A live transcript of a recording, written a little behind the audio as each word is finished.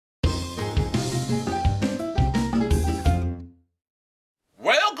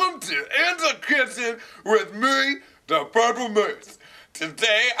you in the kitchen with me, the Purple Moose.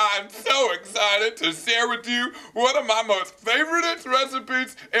 Today, I'm so excited to share with you one of my most favorite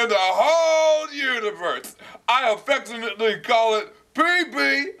recipes in the whole universe. I affectionately call it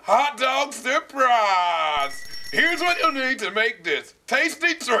PB Hot Dog Surprise. Here's what you'll need to make this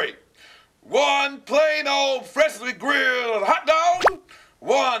tasty treat. 1 plain old freshly grilled hot dog,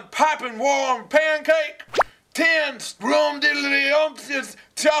 1 piping warm pancake, 10 scrumdiddlyumptious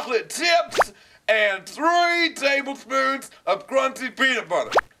chocolate chips, and 3 tablespoons of crunchy peanut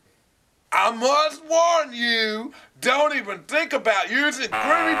butter. I must warn you, don't even think about using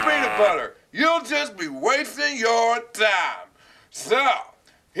creamy peanut butter. You'll just be wasting your time. So,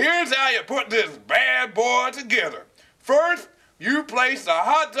 here's how you put this bad boy together. First, you place the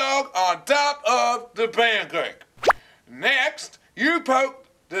hot dog on top of the pancake. Next, you poke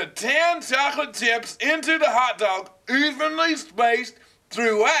the 10 chocolate chips into the hot dog evenly spaced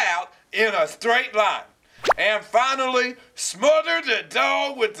throughout in a straight line. And finally, smother the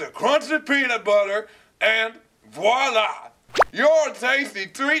dough with the crunchy peanut butter and voila! Your tasty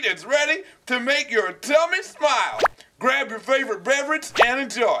treat is ready to make your tummy smile. Grab your favorite beverage and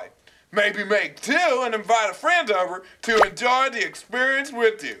enjoy. Maybe make 2 and invite a friend over to enjoy the experience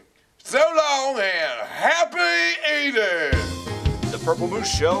with you. So long and happy eating! The Purple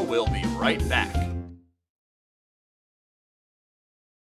Moose Show will be right back.